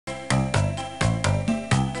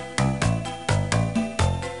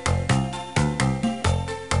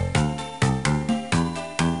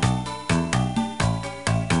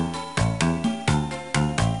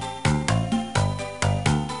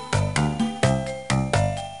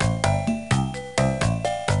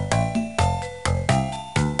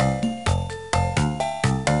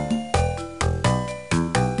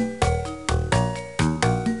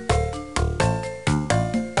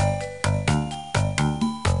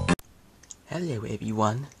Hello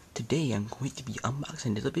everyone, today I'm going to be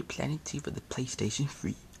unboxing Little Big Planet 2 for the PlayStation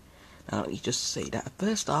 3. Now let me just say that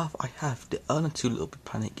first off I have the other two Little Big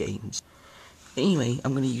Planet games. Anyway,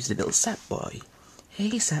 I'm going to use the little Sat Boy.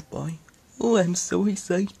 Hey Sat Boy, oh I'm so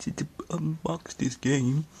excited to unbox this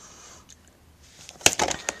game.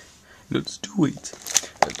 Let's do it.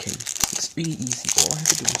 Okay, it's really easy, all I have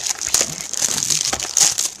to do is...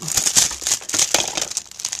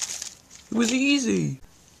 It was easy!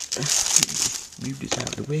 Move this out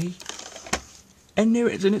of the way. And there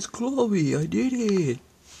it is in its glory, I did it!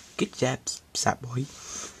 Good job, Sat Boy.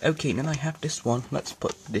 Okay, then I have this one. Let's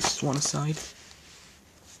put this one aside.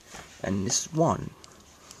 And this one.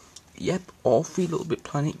 Yep, all three Little Big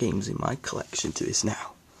Planet games in my collection to this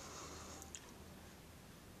now.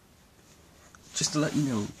 Just to let you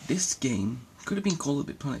know, this game could have been called Little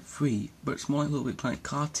Big Planet 3, but it's more like Little Big Planet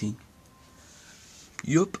Karting.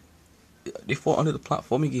 Yup. They thought another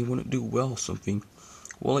platforming game wouldn't do well or something.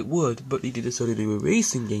 Well, it would, but they decided to do a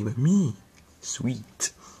racing game of me.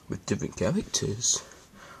 Sweet. With different characters.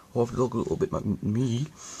 Or if you look a little bit like me,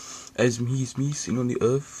 as me is me sitting on the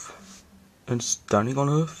earth, and standing on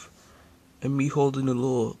earth, and me holding the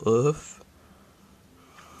little earth.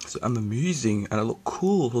 So I'm amazing, and I look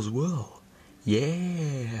cool as well.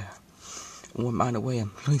 Yeah. Oh, by the way,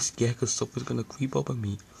 I'm really scared because something's gonna creep up on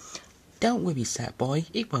me. Don't worry, Sat Boy,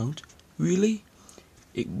 it won't. Really?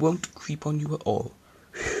 It won't creep on you at all.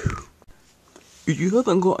 If you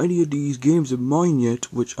haven't got any of these games of mine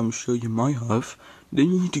yet, which I'm sure you might have,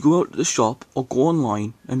 then you need to go out to the shop or go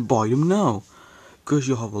online and buy them now. Because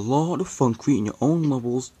you'll have a lot of fun creating your own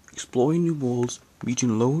levels, exploring new worlds,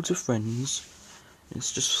 meeting loads of friends.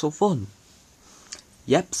 It's just so fun.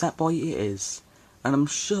 Yep, Sat Boy it is. And I'm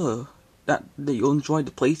sure that you'll enjoy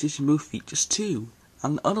the PlayStation Move features too,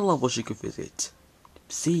 and other levels you could visit.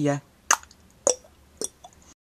 See ya.